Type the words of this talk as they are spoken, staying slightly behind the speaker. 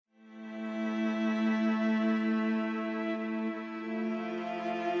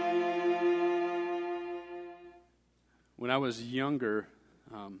When I was younger,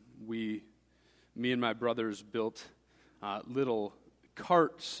 me and my brothers built little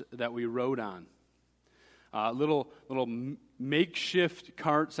carts that we rode on. Little makeshift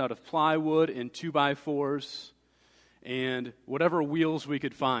carts out of plywood and 2x4s and whatever wheels we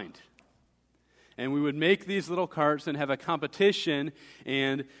could find. And we would make these little carts and have a competition,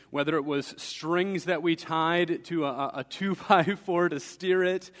 and whether it was strings that we tied to a 2x4 to steer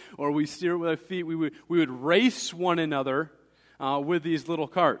it, or we steer it with our feet, we would race one another with these little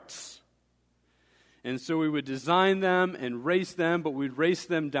carts. And so we would design them and race them, but we'd race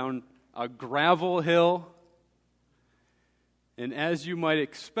them down a gravel hill. And as you might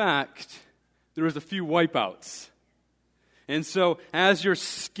expect, there was a few wipeouts. And so as you're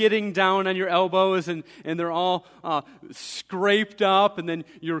skidding down on your elbows and they're all scraped up, and then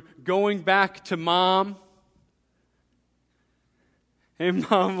you're going back to Mom. Hey,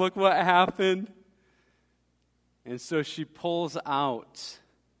 Mom, look what happened. And so she pulls out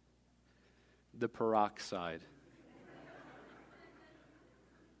the peroxide.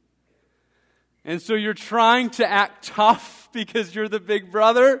 And so you're trying to act tough because you're the big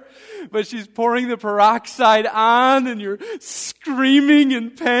brother, but she's pouring the peroxide on and you're screaming in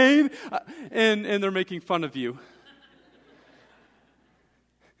pain, and they're making fun of you.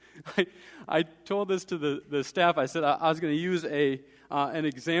 I told this to the staff. I said I was going to use an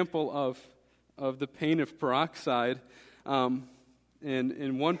example of the pain of peroxide.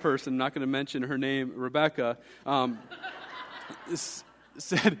 And one person, I'm not going to mention her name, Rebecca,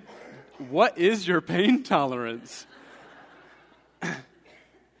 said, "What is your pain tolerance?"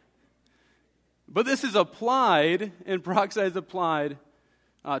 But this is applied, and peroxide is applied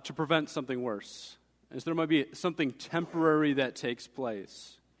to prevent something worse. As there might be something temporary that takes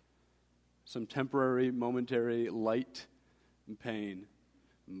place, some temporary, momentary, light pain,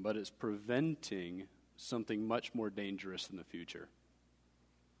 but it's preventing something much more dangerous in the future.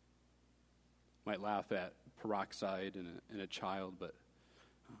 Might laugh at peroxide in a child, but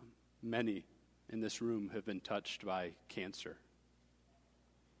many in this room have been touched by cancer,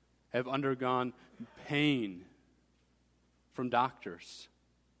 have undergone pain from doctors.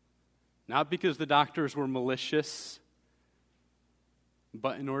 Not because the doctors were malicious,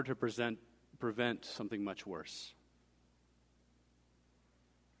 but in order to prevent something much worse.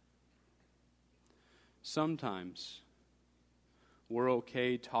 Sometimes we're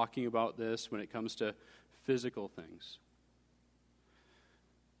okay talking about this when it comes to physical things.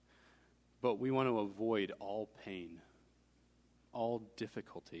 But we want to avoid all pain, all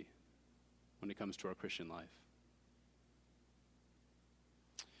difficulty when it comes to our Christian life.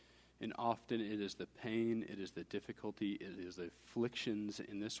 And often it is the pain, it is the difficulty, it is the afflictions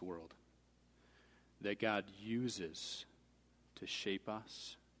in this world that God uses to shape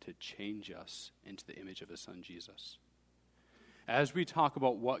us, to change us into the image of His Son, Jesus. As we talk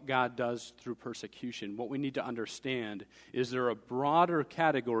about what God does through persecution, what we need to understand is there a broader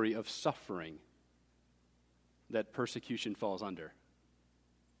category of suffering that persecution falls under.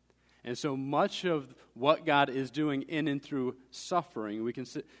 And so much of what God is doing in and through suffering,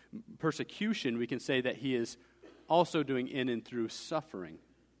 persecution, we can say that He is also doing in and through suffering.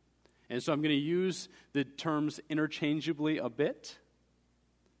 And so I'm going to use the terms interchangeably a bit.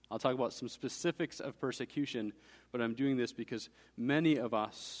 I'll talk about some specifics of persecution, but I'm doing this because many of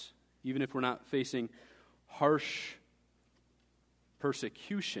us, even if we're not facing harsh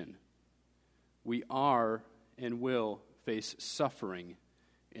persecution, we are and will face suffering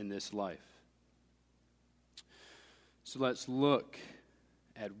in this life. So let's look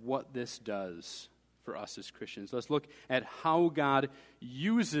at what this does for us as Christians. Let's look at how God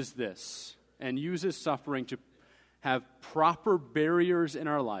uses this and uses suffering to have proper barriers in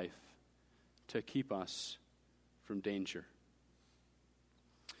our life to keep us from danger.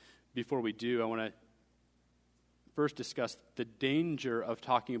 Before we do, I want to first discuss the danger of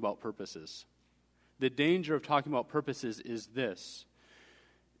talking about purposes. The danger of talking about purposes is this.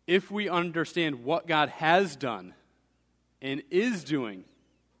 If we understand what God has done and is doing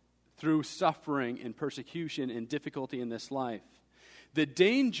through suffering and persecution and difficulty in this life, the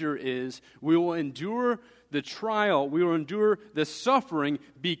danger is we will endure the trial, we will endure the suffering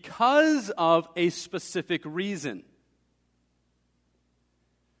because of a specific reason.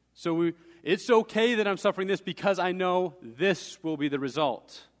 So it's okay that I'm suffering this because I know this will be the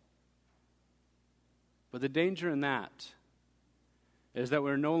result. But the danger in that is that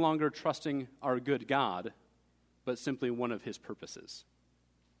we're no longer trusting our good God, but simply one of His purposes.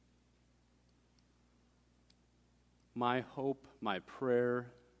 My hope, my prayer,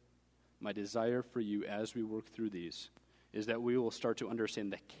 my desire for you as we work through these is that we will start to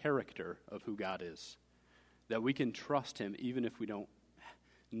understand the character of who God is. that we can trust him even if we don't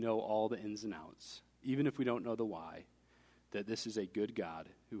know all the ins and outs, even if we don't know the why, that this is a good God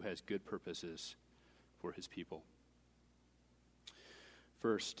who has good purposes for his people.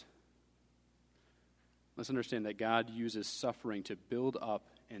 First, let's understand that God uses suffering to build up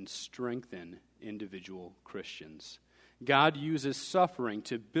and strengthen individual Christians. God uses suffering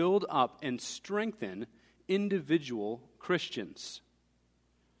to build up and strengthen individual Christians.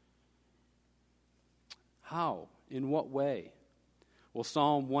 How? In what way? Well,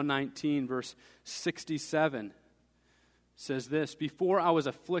 Psalm 119, verse 67 says this, "Before I was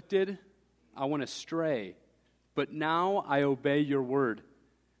afflicted, I went astray, but now I obey your word."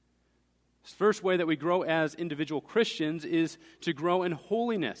 The first way that we grow as individual Christians is to grow in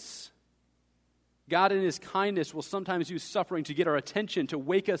holiness. God in his kindness will sometimes use suffering to get our attention, to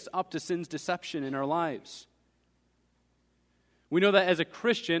wake us up to sin's deception in our lives. We know that as a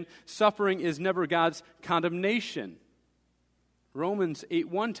Christian, suffering is never God's condemnation. Romans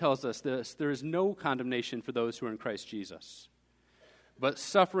 8:1 tells us this, there is no condemnation for those who are in Christ Jesus. But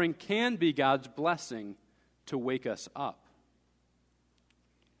suffering can be God's blessing to wake us up.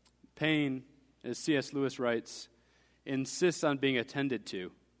 Pain, as C.S. Lewis writes, insists on being attended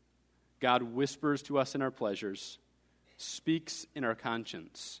to. God whispers to us in our pleasures, speaks in our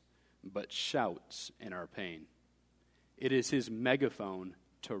conscience, but shouts in our pain. It is his megaphone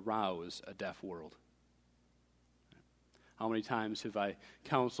to rouse a deaf world. How many times have I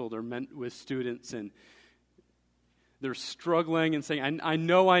counseled or met with students and they're struggling and saying, I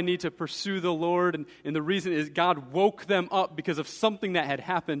know I need to pursue the Lord, and the reason is God woke them up because of something that had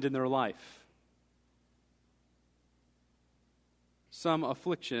happened in their life. Some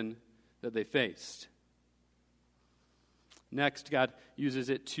affliction that they faced. Next, God uses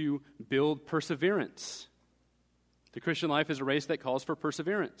it to build perseverance. The Christian life is a race that calls for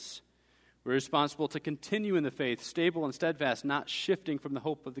perseverance. We're responsible to continue in the faith, stable and steadfast, not shifting from the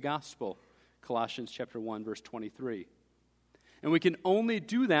hope of the gospel. Colossians chapter 1, verse 23. And we can only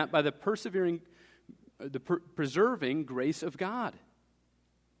do that by the preserving grace of God.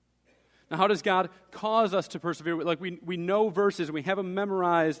 Now, how does God cause us to persevere? Like we know verses, and we have them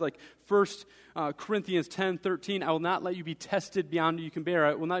memorized, like 1 Corinthians 10:13. I will not let you be tested beyond what you can bear.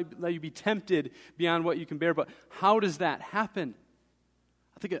 I will not let you be tempted beyond what you can bear. But how does that happen?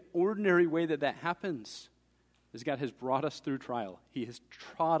 I think an ordinary way that happens is God has brought us through trial. He has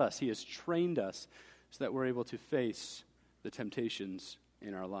taught us. He has trained us so that we're able to face the temptations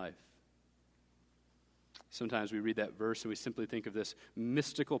in our life. Sometimes we read that verse and we simply think of this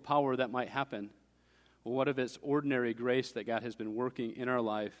mystical power that might happen. Well, what if it's ordinary grace that God has been working in our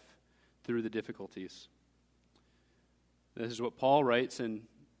life through the difficulties? This is what Paul writes in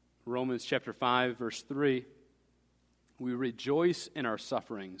Romans chapter 5, verse 3. We rejoice in our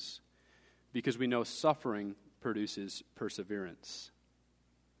sufferings because we know suffering produces perseverance.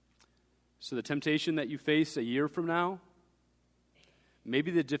 So the temptation that you face a year from now,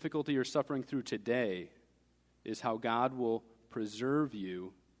 maybe the difficulty you're suffering through today is how God will preserve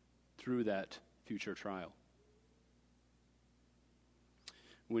you through that future trial.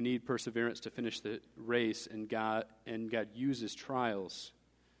 We need perseverance to finish the race, and God uses trials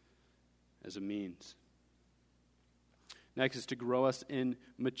as a means. Next is to grow us in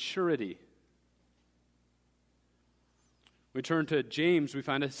maturity. We turn to James, we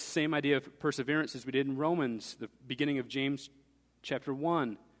find the same idea of perseverance as we did in Romans, the beginning of James chapter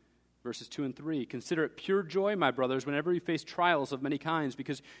 1. Verses 2 and 3. Consider it pure joy, my brothers, whenever you face trials of many kinds,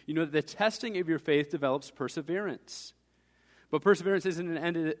 because you know that the testing of your faith develops perseverance. But perseverance isn't an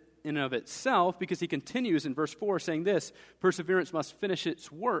end in and of itself, because he continues in verse 4 saying this, perseverance must finish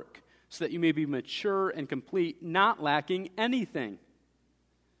its work so that you may be mature and complete, not lacking anything.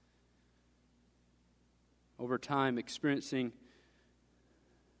 Over time, experiencing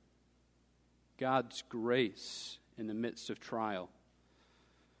God's grace in the midst of trial.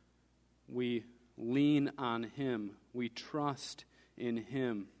 We lean on him. We trust in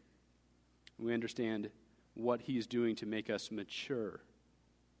him. We understand what he's doing to make us mature,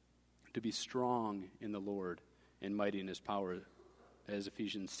 to be strong in the Lord and mighty in his power, as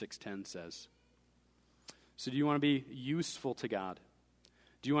Ephesians 6:10 says. So do you want to be useful to God?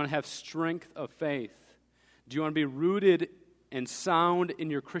 Do you want to have strength of faith? Do you want to be rooted and sound in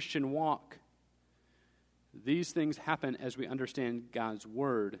your Christian walk? These things happen as we understand God's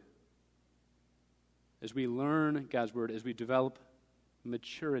word. As we learn God's word, as we develop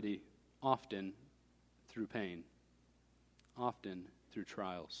maturity, often through pain, often through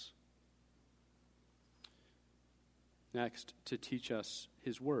trials. Next, to teach us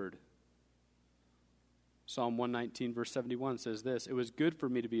his word. Psalm 119, verse 71 says this, it was good for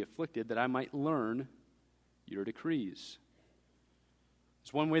me to be afflicted that I might learn your decrees.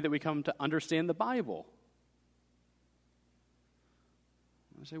 It's one way that we come to understand the Bible.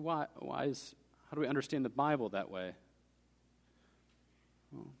 I say, how do we understand the Bible that way?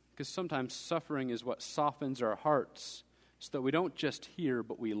 Well, because sometimes suffering is what softens our hearts so that we don't just hear,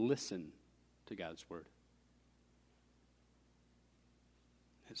 but we listen to God's word.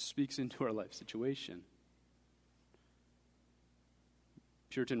 It speaks into our life situation.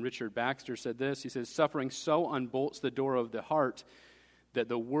 Puritan Richard Baxter said this. He says, suffering so unbolts the door of the heart that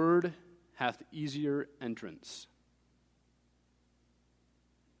the word hath easier entrance.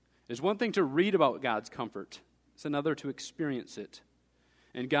 It's one thing to read about God's comfort. It's another to experience it.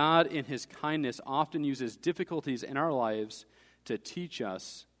 And God, in his kindness, often uses difficulties in our lives to teach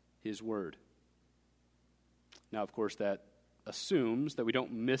us his word. Now, of course, that assumes that we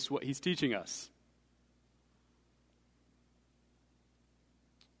don't miss what he's teaching us.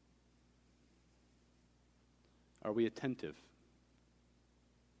 Are we attentive?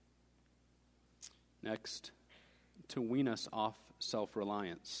 Next, to wean us off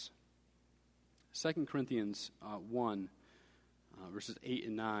self-reliance. 2 Corinthians 1, verses 8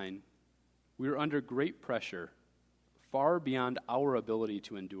 and 9. We are under great pressure, far beyond our ability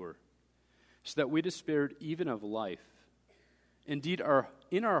to endure, so that we despaired even of life. Indeed,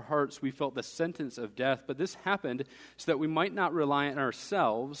 in our hearts we felt the sentence of death, but this happened so that we might not rely on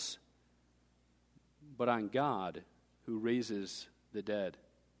ourselves, but on God, who raises the dead.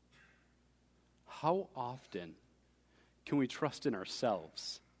 How often can we trust in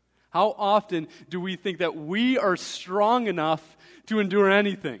ourselves? How often do we think that we are strong enough to endure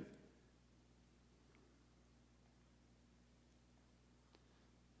anything?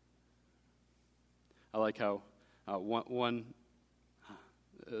 I like how one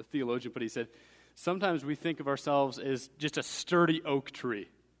theologian put it. He said, sometimes we think of ourselves as just a sturdy oak tree.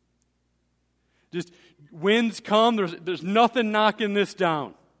 Just winds come, there's nothing knocking this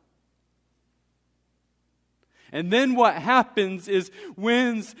down. And then what happens is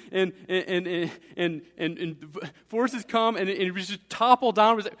winds and forces come and it just topple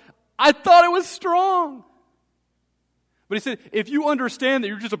down. I thought it was strong. But he said, if you understand that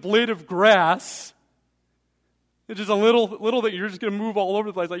you're just a blade of grass, it's just a little that you're just going to move all over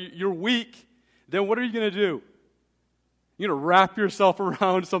the place, like you're weak, then what are you going to do? You're going to wrap yourself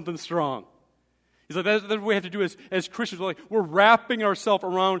around something strong. He's like, that's what we have to do as Christians. We're wrapping ourselves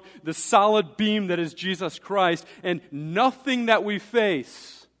around the solid beam that is Jesus Christ, and nothing that we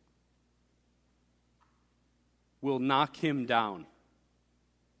face will knock him down.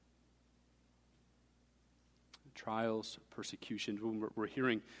 Trials, persecution. When we're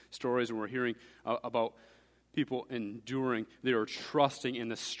hearing stories and we're hearing about people enduring, they are trusting in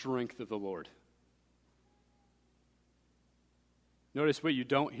the strength of the Lord. Notice what you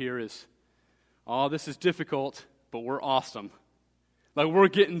don't hear is, oh, this is difficult, but we're awesome. Like, we're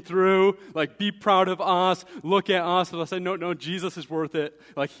getting through. Like, be proud of us. Look at us. And I say, no, Jesus is worth it.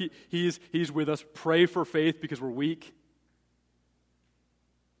 Like, he's with us. Pray for faith because we're weak.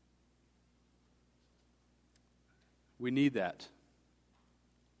 We need that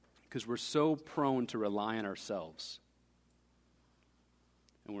because we're so prone to rely on ourselves.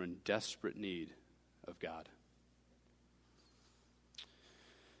 And we're in desperate need of God.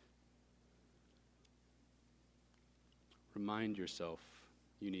 Remind yourself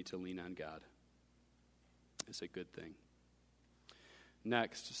you need to lean on God. It's a good thing.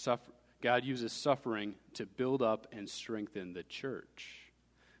 Next, God uses suffering to build up and strengthen the church.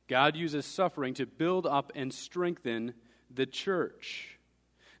 God uses suffering to build up and strengthen the church.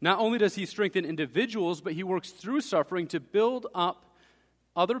 Not only does he strengthen individuals, but he works through suffering to build up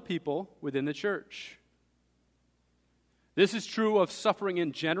other people within the church. This is true of suffering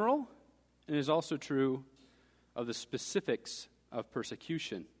in general, and is also true of the specifics of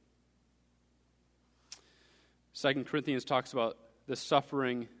persecution. 2 Corinthians talks about the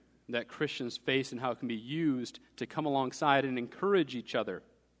suffering that Christians face and how it can be used to come alongside and encourage each other.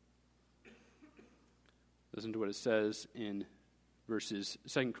 Listen to what it says in verses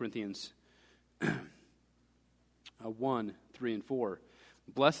 2 Corinthians 1, 3, and 4.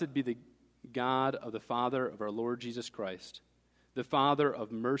 Blessed be the God of the Father of our Lord Jesus Christ, the Father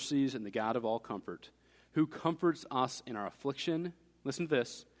of mercies and the God of all comfort, who comforts us in our affliction, listen to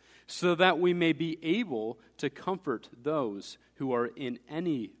this, so that we may be able to comfort those who are in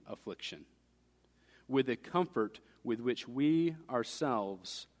any affliction, with the comfort with which we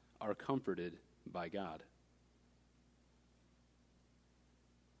ourselves are comforted by God.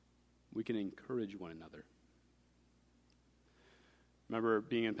 We can encourage one another. Remember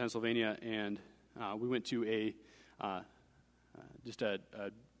being in Pennsylvania, and we went to just a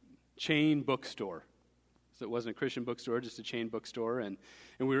chain bookstore. So it wasn't a Christian bookstore, just a chain bookstore. And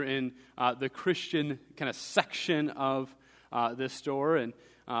we were in the Christian kind of section of this store. And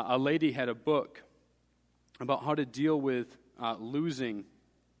a lady had a book about how to deal with losing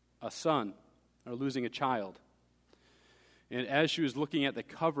a son or losing a child. And as she was looking at the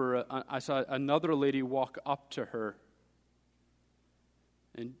cover, I saw another lady walk up to her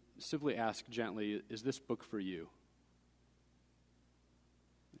and simply ask gently, "Is this book for you?"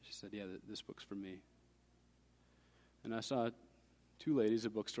 She said, "Yeah, this book's for me." And I saw two ladies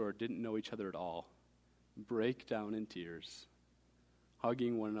at a bookstore, didn't know each other at all, break down in tears,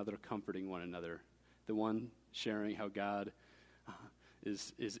 hugging one another, comforting one another. The one sharing how God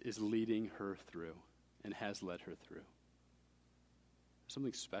is leading her through and has led her through.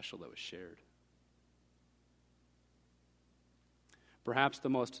 Something special that was shared. Perhaps the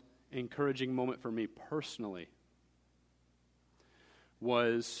most encouraging moment for me personally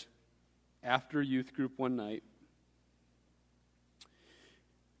was after youth group one night.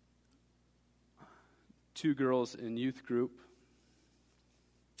 Two girls in youth group,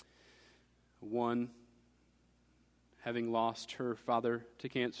 one having lost her father to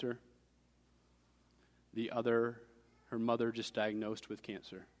cancer, the other, her mother just diagnosed with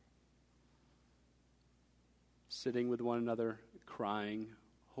cancer. Sitting with one another, crying,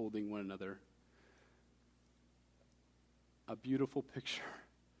 holding one another. A beautiful picture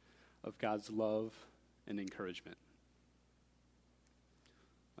of God's love and encouragement.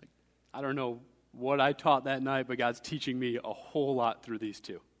 I don't know what I taught that night, but God's teaching me a whole lot through these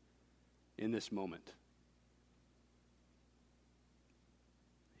two in this moment.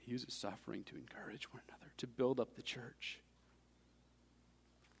 He uses suffering to encourage one another, to build up the church.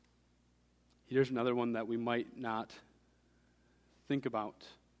 Here's another one that we might not think about.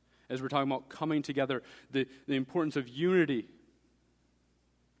 As we're talking about coming together, the importance of unity.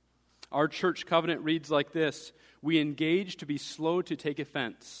 Our church covenant reads like this: "We engage to be slow to take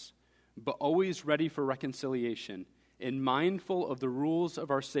offense, but always ready for reconciliation, and mindful of the rules of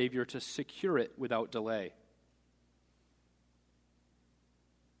our Savior to secure it without delay."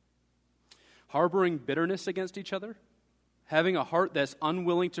 Harboring bitterness against each other, having a heart that's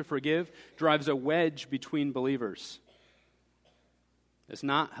unwilling to forgive, drives a wedge between believers. It's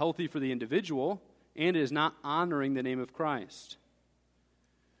not healthy for the individual, and it is not honoring the name of Christ.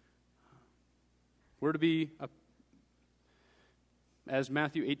 We're to be, as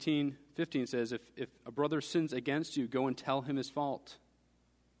Matthew 18:15 says, if a brother sins against you, go and tell him his fault.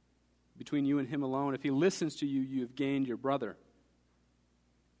 Between you and him alone, if he listens to you, you have gained your brother.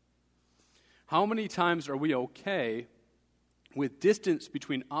 How many times are we okay with distance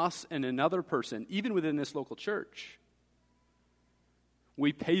between us and another person, even within this local church?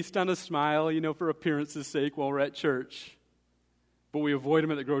 We paste on a smile, for appearance's sake while we're at church, but we avoid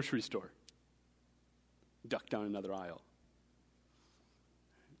them at the grocery store. Duck down another aisle.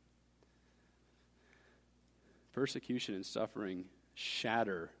 Persecution and suffering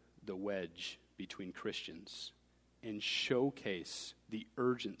shatter the wedge between Christians and showcase the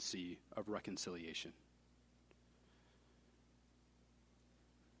urgency of reconciliation.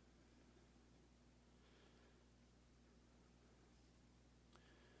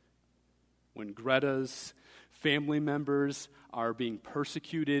 When Greta's family members are being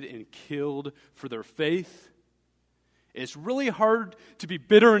persecuted and killed for their faith, it's really hard to be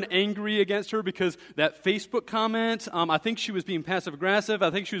bitter and angry against her because that Facebook comment, I think she was being passive-aggressive. I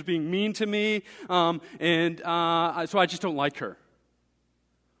think she was being mean to me, so I just don't like her.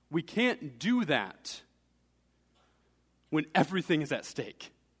 We can't do that when everything is at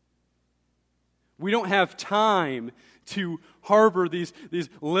stake. We don't have time to harbor these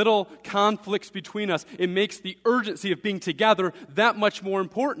little conflicts between us. It makes the urgency of being together that much more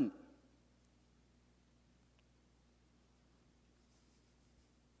important.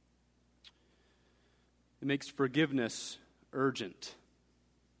 It makes forgiveness urgent.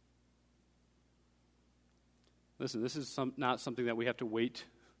 Listen, this is not something that we have to wait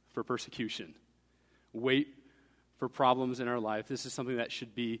for persecution, wait for problems in our life. This is something that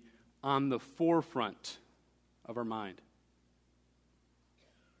should be on the forefront of our mind.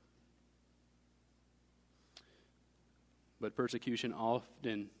 But persecution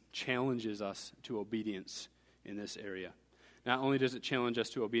often challenges us to obedience in this area. Not only does it challenge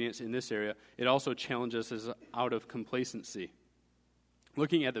us to obedience in this area, it also challenges us out of complacency.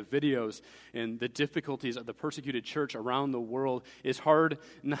 Looking at the videos and the difficulties of the persecuted church around the world, it's hard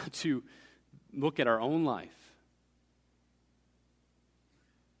not to look at our own life.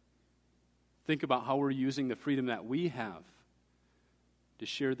 Think about how we're using the freedom that we have to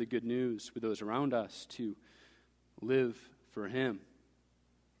share the good news with those around us, to live for Him.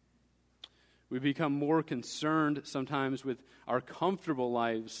 We become more concerned sometimes with our comfortable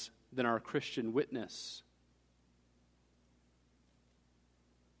lives than our Christian witness.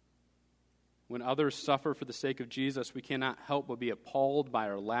 When others suffer for the sake of Jesus, we cannot help but be appalled by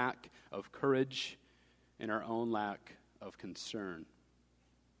our lack of courage and our own lack of concern.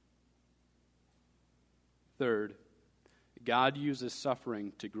 Third, God uses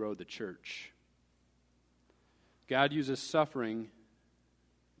suffering to grow the church. God uses suffering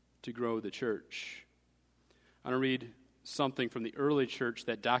to grow the church. I want to read something from the early church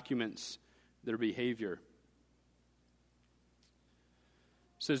that documents their behavior.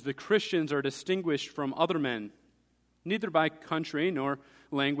 It says, the Christians are distinguished from other men, neither by country, nor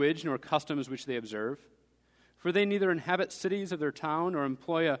language, nor customs which they observe. For they neither inhabit cities of their town, nor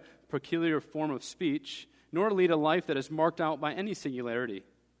employ a peculiar form of speech, nor lead a life that is marked out by any singularity.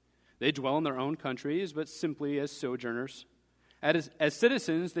 They dwell in their own countries, but simply as sojourners. As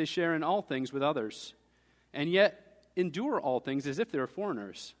citizens, they share in all things with others, and yet endure all things as if they were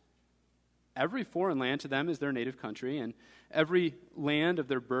foreigners. Every foreign land to them is their native country, and every land of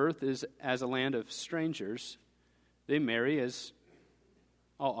their birth is as a land of strangers. They marry as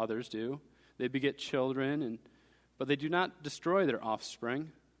all others do. They beget children, but they do not destroy their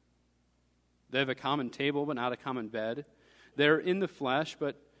offspring. They have a common table, but not a common bed. They are in the flesh,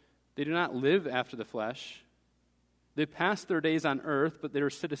 but they do not live after the flesh. They pass their days on earth, but they are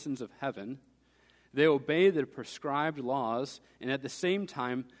citizens of heaven. They obey the prescribed laws, and at the same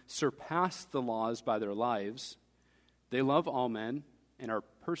time surpass the laws by their lives. They love all men and are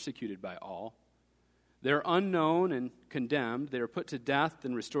persecuted by all. They are unknown and condemned. They are put to death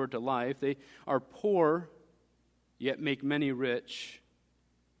and restored to life. They are poor, yet make many rich.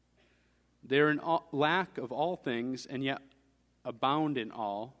 They are in lack of all things, and yet abound in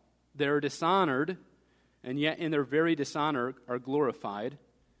all. They are dishonored, and yet in their very dishonor are glorified.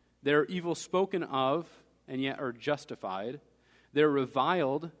 They are evil spoken of, and yet are justified. They are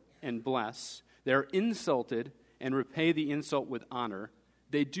reviled and bless. They are insulted and repay the insult with honor.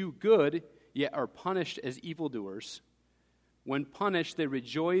 They do good, yet are punished as evildoers. When punished, they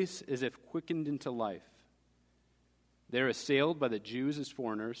rejoice as if quickened into life. They are assailed by the Jews as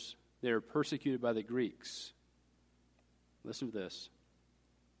foreigners. They are persecuted by the Greeks. Listen to this.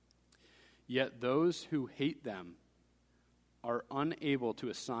 Yet those who hate them are unable to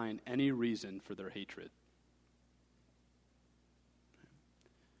assign any reason for their hatred.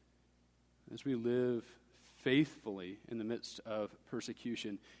 As we live faithfully in the midst of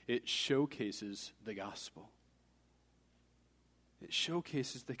persecution, it showcases the gospel. It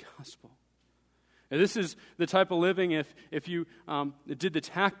showcases the gospel. And this is the type of living, if you did the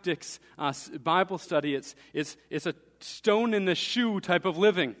Tactics Bible study, it's a stone in the shoe type of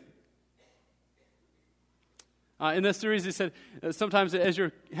living. In this series, he said sometimes as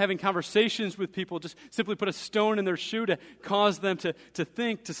you're having conversations with people, just simply put a stone in their shoe to cause them to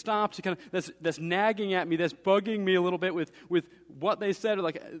think, to stop, to kind of that's nagging at me, that's bugging me a little bit with what they said, or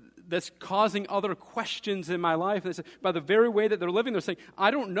like that's causing other questions in my life. They said, by the very way that they're living, they're saying,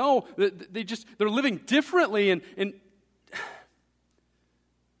 I don't know. They're living differently, and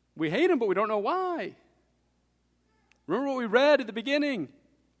we hate them, but we don't know why. Remember what we read at the beginning?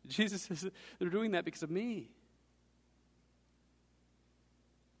 Jesus says they're doing that because of me.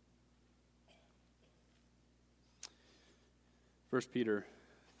 1 Peter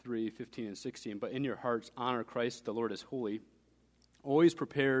 3:15 and 16, but in your hearts honor Christ the Lord as holy, always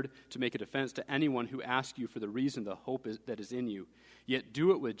prepared to make a defense to anyone who asks you for the reason the hope that is in you. Yet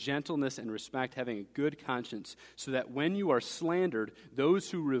do it with gentleness and respect, having a good conscience, so that when you are slandered,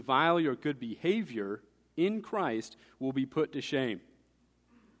 those who revile your good behavior in Christ will be put to shame.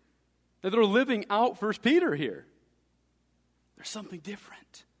 Now they're living out 1 Peter here. There's something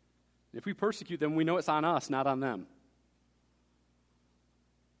different. If we persecute them, we know it's on us, not on them.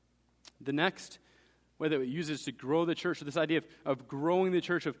 The next way that it uses to grow the church, so this idea of growing the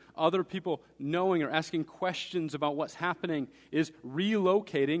church, of other people knowing or asking questions about what's happening, is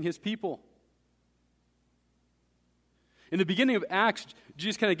relocating his people. In the beginning of Acts,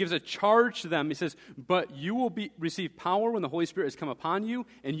 Jesus kind of gives a charge to them. He says, but you will receive power when the Holy Spirit has come upon you,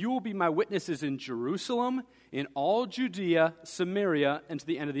 and you will be my witnesses in Jerusalem, in all Judea, Samaria, and to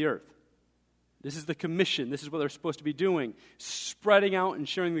the end of the earth. This is the commission. This is what they're supposed to be doing, spreading out and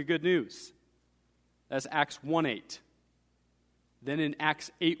sharing the good news. That's Acts 1:8. Then in Acts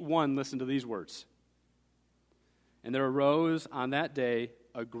 8:1, listen to these words. And there arose on that day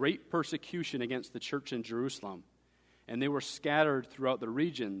a great persecution against the church in Jerusalem, and they were scattered throughout the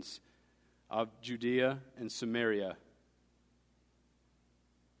regions of Judea and Samaria.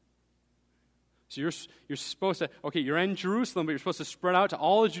 So you're supposed to, okay, you're in Jerusalem, but you're supposed to spread out to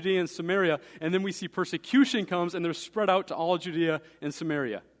all of Judea and Samaria, and then we see persecution comes, and they're spread out to all Judea and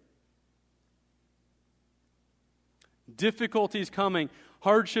Samaria. Difficulties coming,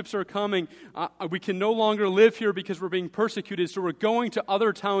 hardships are coming. We can no longer live here because we're being persecuted, so we're going to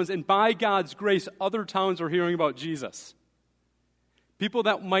other towns, and by God's grace, other towns are hearing about Jesus. People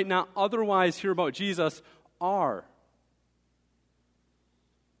that might not otherwise hear about Jesus are.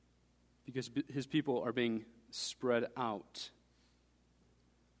 Because his people are being spread out.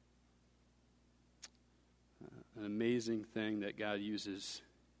 An amazing thing that God uses,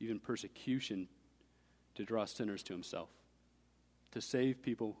 even persecution, to draw sinners to himself, to save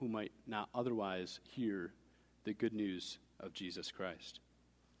people who might not otherwise hear the good news of Jesus Christ.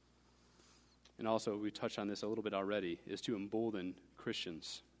 And also, we touched on this a little bit already, is to embolden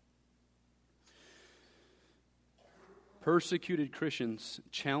Christians. Persecuted Christians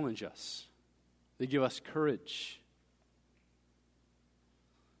challenge us. They give us courage.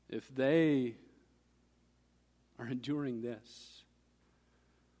 If they are enduring this,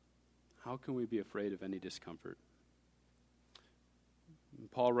 how can we be afraid of any discomfort?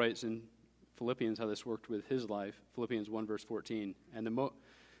 Paul writes in Philippians how this worked with his life, Philippians 1 verse 14,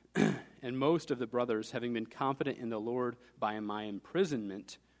 and most of the brothers, having been confident in the Lord by my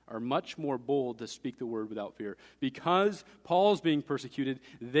imprisonment, are much more bold to speak the word without fear. Because Paul's being persecuted,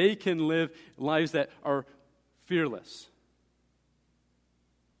 they can live lives that are fearless.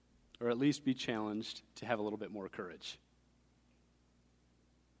 Or at least be challenged to have a little bit more courage.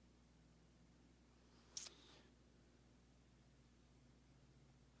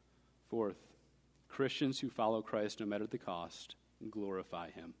 Fourth, Christians who follow Christ no matter the cost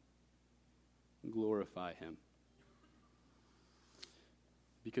glorify him. Glorify him.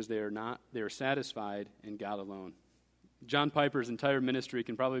 Because they are satisfied in God alone. John Piper's entire ministry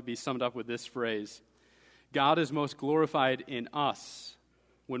can probably be summed up with this phrase: God is most glorified in us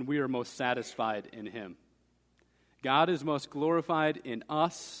when we are most satisfied in him. God is most glorified in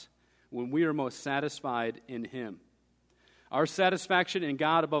us when we are most satisfied in him. Our satisfaction in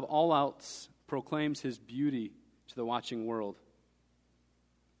God above all else proclaims his beauty to the watching world.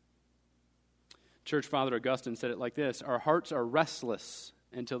 Church Father Augustine said it like this: our hearts are restless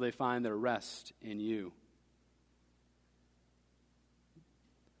until they find their rest in you.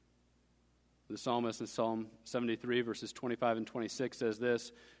 The psalmist in Psalm 73, verses 25 and 26 says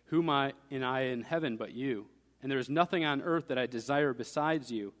this: whom am I in heaven but you? And there is nothing on earth that I desire besides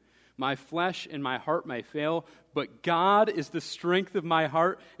you. My flesh and my heart may fail, but God is the strength of my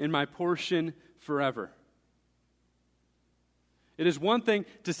heart and my portion forever. It is one thing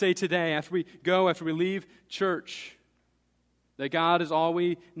to say today, after we leave church, that God is all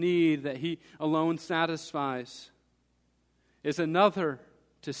we need, that he alone satisfies. It's another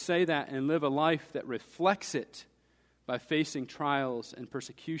to say that and live a life that reflects it by facing trials and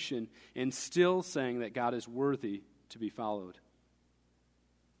persecution and still saying that God is worthy to be followed.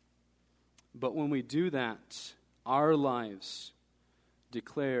 But when we do that, our lives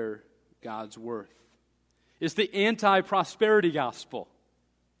declare God's worth. It's the anti-prosperity gospel.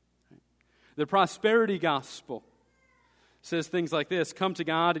 The prosperity gospel says things like this: come to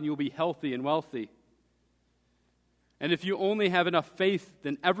God and you'll be healthy and wealthy. And if you only have enough faith,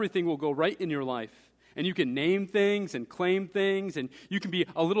 then everything will go right in your life. And you can name things and claim things, and you can be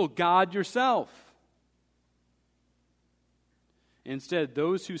a little God yourself. Instead,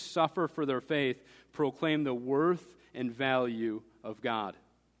 those who suffer for their faith proclaim the worth and value of God.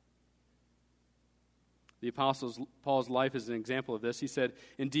 The Apostle Paul's life is an example of this. He said,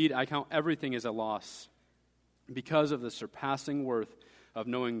 indeed, I count everything as a loss because of the surpassing worth of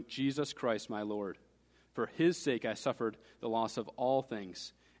knowing Jesus Christ my Lord. For his sake I suffered the loss of all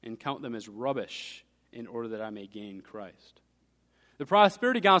things and count them as rubbish in order that I may gain Christ. The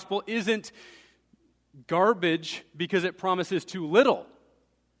prosperity gospel isn't garbage because it promises too little,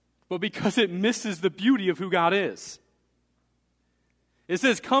 but because it misses the beauty of who God is. It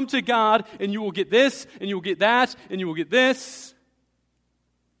says, come to God and you will get this, and you will get that, and you will get this.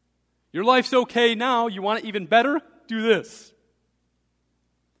 Your life's okay now. You want it even better? Do this.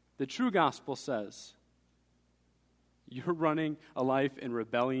 The true gospel says, you're running a life in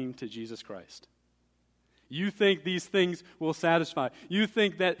rebellion to Jesus Christ. You think these things will satisfy. You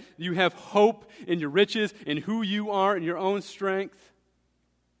think that you have hope in your riches, in who you are, in your own strength.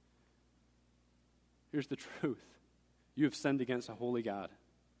 Here's the truth. You have sinned against a holy God,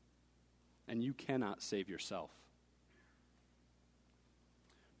 and you cannot save yourself.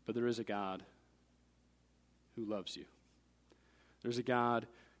 But there is a God who loves you. There's a God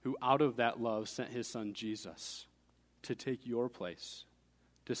who, out of that love, sent his son Jesus to take your place,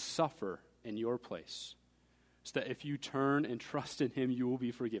 to suffer in your place, so that if you turn and trust in him, you will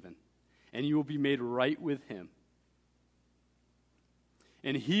be forgiven, and you will be made right with him.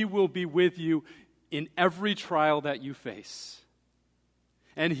 And he will be with you in every trial that you face.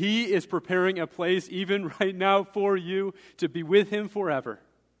 And he is preparing a place even right now for you to be with him forever.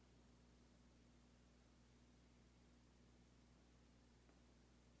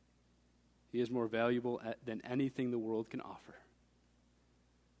 He is more valuable than anything the world can offer.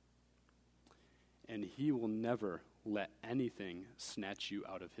 And he will never let anything snatch you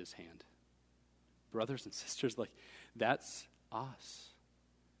out of his hand. Brothers and sisters, that's us.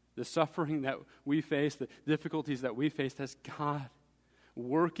 The suffering that we face, the difficulties that we face, that's God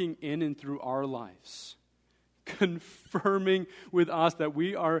working in and through our lives, confirming with us that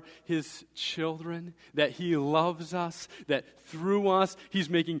we are his children, that he loves us, that through us he's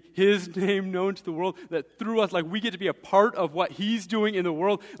making his name known to the world, that through us, we get to be a part of what he's doing in the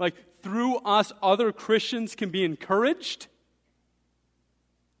world, through us other Christians can be encouraged.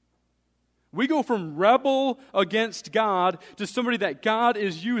 We go from rebel against God to somebody that God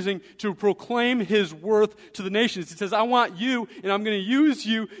is using to proclaim his worth to the nations. He says, I want you, and I'm going to use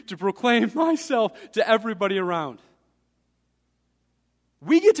you to proclaim myself to everybody around.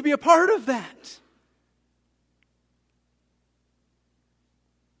 We get to be a part of that.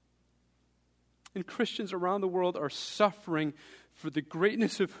 And Christians around the world are suffering for the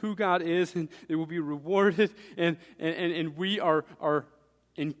greatness of who God is, and they will be rewarded, and we are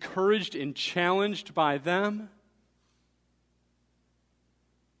encouraged and challenged by them.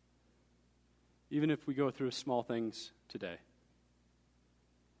 Even if we go through small things today.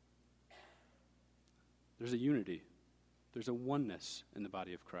 There's a unity. There's a oneness in the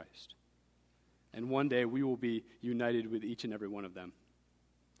body of Christ. And one day we will be united with each and every one of them.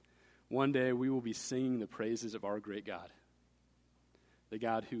 One day we will be singing the praises of our great God. The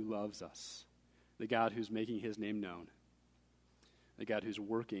God who loves us. The God who's making his name known. The God who's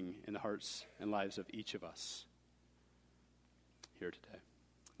working in the hearts and lives of each of us here today.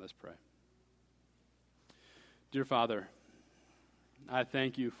 Let's pray. Dear Father, I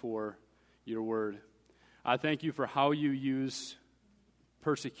thank you for your word. I thank you for how you use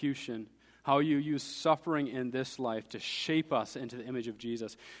persecution, how you use suffering in this life to shape us into the image of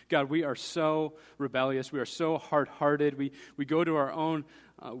Jesus. God, we are so rebellious. We are so hard-hearted. We go to our own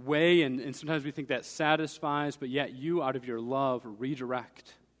way, and sometimes we think that satisfies, but yet you, out of your love,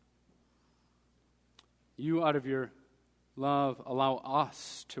 redirect. You, out of your love, allow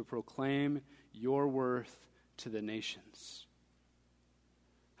us to proclaim your worth to the nations.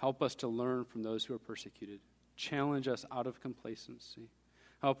 Help us to learn from those who are persecuted. Challenge us out of complacency.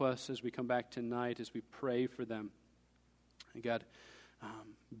 Help us as we come back tonight, as we pray for them. And God,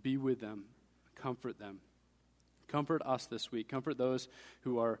 be with them. Comfort them. Comfort us this week. Comfort those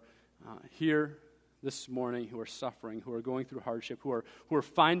who are here this morning, who are suffering, who are going through hardship, who are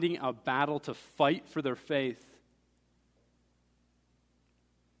finding a battle to fight for their faith.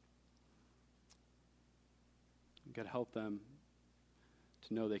 God, help them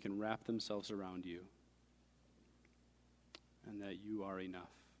to know they can wrap themselves around you and that you are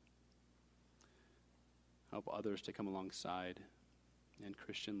enough. Help others to come alongside in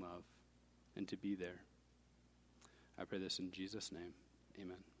Christian love and to be there. I pray this in Jesus' name.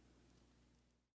 Amen.